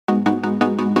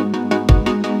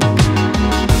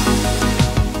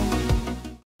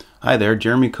Hi there,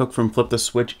 Jeremy Cook from Flip the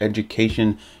Switch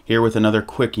Education here with another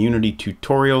quick Unity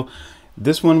tutorial.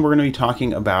 This one we're going to be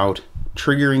talking about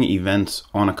triggering events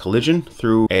on a collision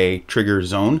through a trigger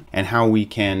zone and how we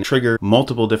can trigger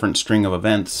multiple different string of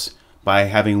events by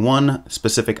having one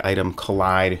specific item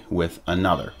collide with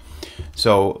another.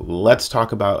 So let's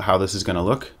talk about how this is going to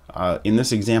look. In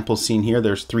this example scene here,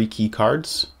 there's 3 key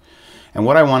cards. And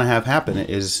what I want to have happen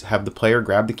is have the player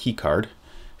grab the key card,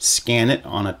 scan it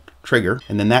on a trigger,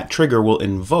 and then that trigger will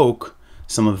invoke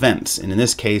some events. And in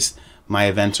this case, my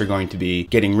events are going to be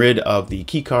getting rid of the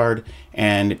key card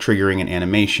and triggering an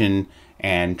animation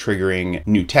and triggering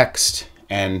new text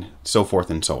and so forth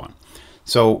and so on.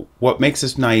 So what makes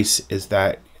this nice is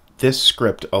that this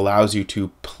script allows you to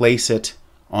place it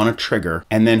on a trigger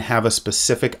and then have a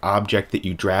specific object that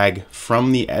you drag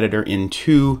from the editor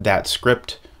into that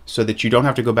script, so that you don't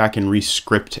have to go back and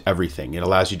re-script everything. It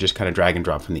allows you just kind of drag and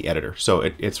drop from the editor. So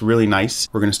it's really nice.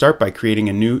 We're going to start by creating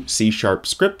a new C#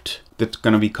 script that's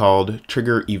going to be called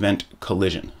trigger event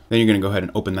collision. Then you're going to go ahead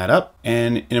and open that up.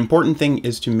 And an important thing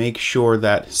is to make sure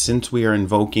that since we are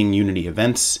invoking Unity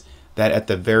events, that at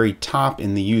the very top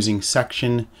in the using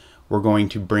section, we're going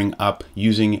to bring up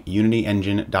using Unity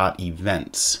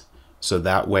engine.events. So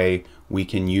that way we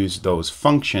can use those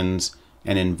functions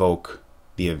and invoke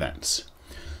the events.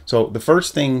 So the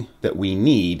first thing that we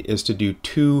need is to do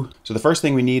the first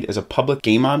thing we need is a public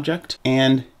GameObject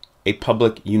and a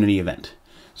public Unity event.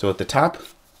 So at the top,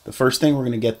 the first thing we're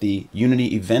going to get the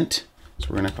Unity event. So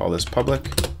we're going to call this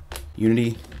public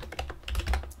Unity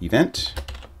event.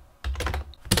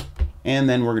 And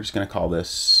then we're just going to call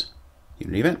this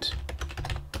Unity event.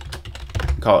 You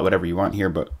can call it whatever you want here,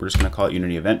 but we're just going to call it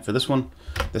Unity event for this one.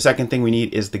 The second thing we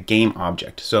need is the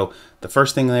GameObject. So the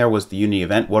first thing there was the Unity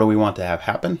event. What do we want to have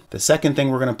happen? The second thing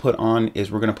we're going to put on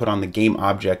is we're going to put on the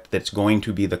GameObject that's going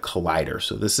to be the collider.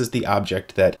 So this is the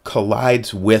object that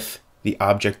collides with the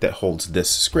object that holds this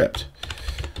script.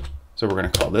 So we're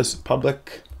going to call this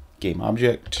public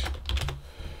GameObject.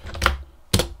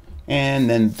 And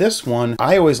then this one,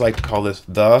 I always like to call this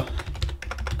the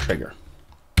trigger.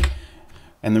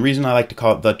 And the reason I like to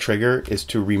call it the trigger is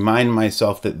to remind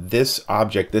myself that this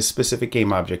object, this specific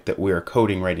game object that we are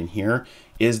coding right in here,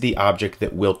 is the object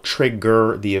that will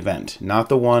trigger the event. Not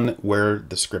the one where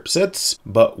the script sits,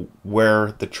 but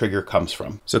where the trigger comes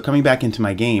from. So coming back into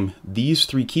my game, these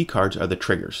 3 key cards are the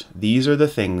triggers. These are the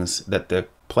things that the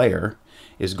player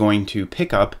is going to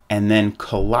pick up and then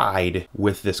collide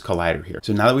with this collider here.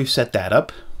 So now that we've set that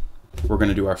up, we're going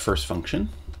to do our first function.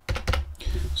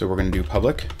 So we're going to do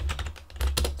public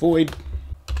void,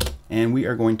 and we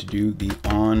are going to do the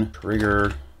on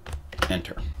trigger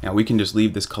enter. Now we can just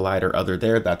leave this collider other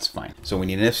there, that's fine. So we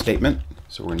need an if statement.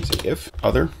 So we're going to say if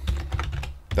other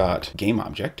dot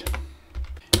GameObject,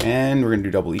 and we're going to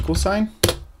do double equal sign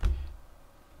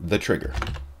the trigger.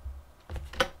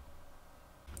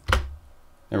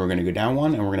 Then we're going to go down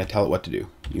one and we're going to tell it what to do.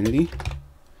 Unity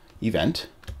event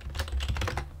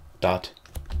dot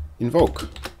invoke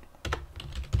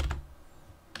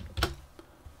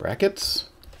brackets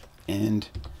and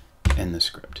end the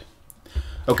script.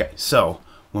 Okay, so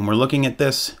when we're looking at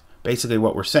this, basically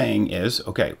what we're saying is,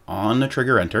 okay, on the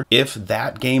trigger enter, if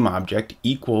that game object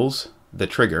equals the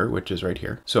trigger, which is right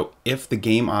here. So if the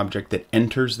game object that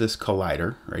enters this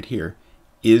collider right here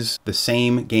is the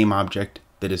same game object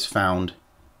that is found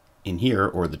in here,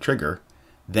 or the trigger,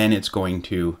 then it's going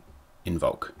to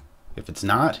invoke. If it's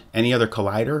not any other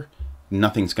collider,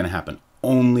 nothing's going to happen.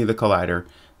 Only the collider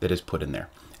that is put in there.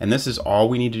 And this is all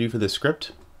we need to do for this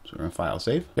script. So we're going to file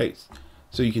save. Okay,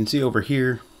 so you can see over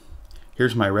here,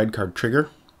 here's my red card trigger.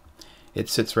 It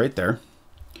sits right there.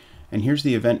 And here's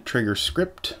the event trigger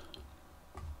script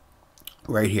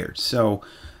right here. So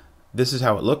this is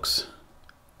how it looks.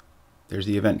 There's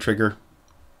the event trigger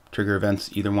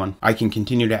events, either one. I can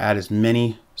continue to add as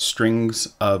many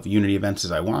strings of Unity events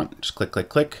as I want. Just click, click,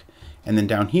 click. And then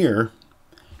down here,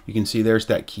 you can see there's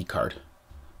that key card.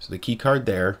 So the key card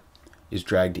there is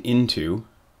dragged into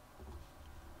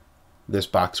this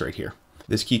box right here.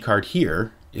 This key card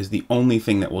here is the only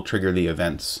thing that will trigger the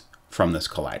events from this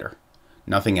collider.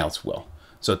 Nothing else will.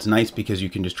 So it's nice because you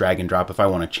can just drag and drop. If I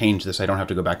want to change this, I don't have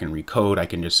to go back and recode. I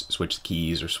can just switch the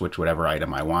keys or switch whatever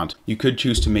item I want. You could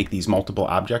choose to make these multiple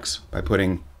objects by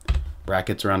putting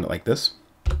brackets around it like this,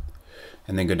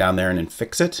 and then go down there and then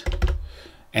fix it.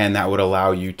 And that would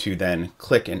allow you to then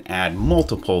click and add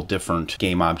multiple different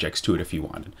game objects to it if you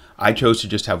wanted. I chose to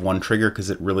just have one trigger because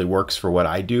it really works for what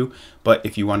I do. But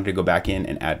if you wanted to go back in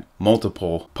and add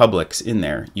multiple publics in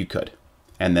there, you could.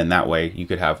 And then that way you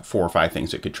could have 4 or 5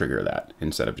 things that could trigger that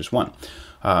instead of just one.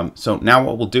 So now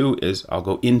what we'll do is I'll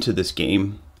go into this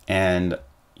game and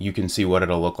you can see what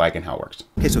it'll look like and how it works.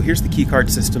 Okay, so here's the keycard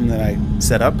system that I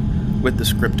set up with the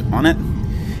script on it.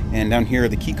 And down here are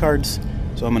the keycards.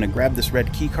 So I'm going to grab this red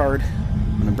keycard,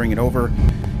 I'm going to bring it over,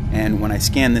 and when I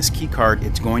scan this keycard,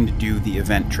 it's going to do the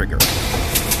event trigger.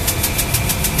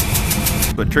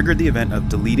 So it triggered the event of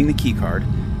deleting the keycard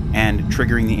and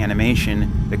triggering the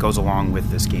animation that goes along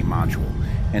with this game module.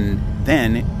 And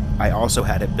then I also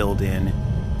had it built in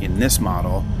this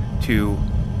model to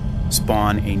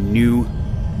spawn a new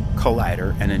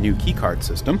collider and a new keycard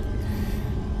system.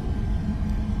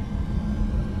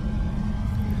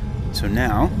 So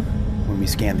now, when we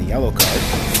scan the yellow card,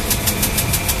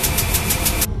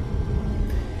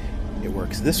 it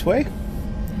works this way.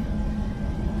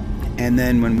 And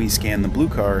then when we scan the blue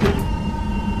card, it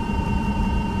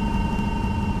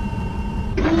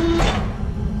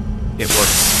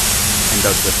works and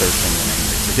does the third thing that I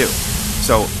needed to do.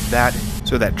 So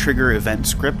that trigger event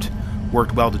script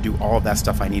worked well to do all of that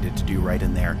stuff I needed to do right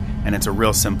in there. And it's a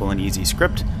real simple and easy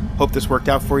script. Hope this worked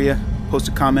out for you. Post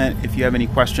a comment if you have any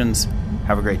questions.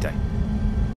 Have a great day.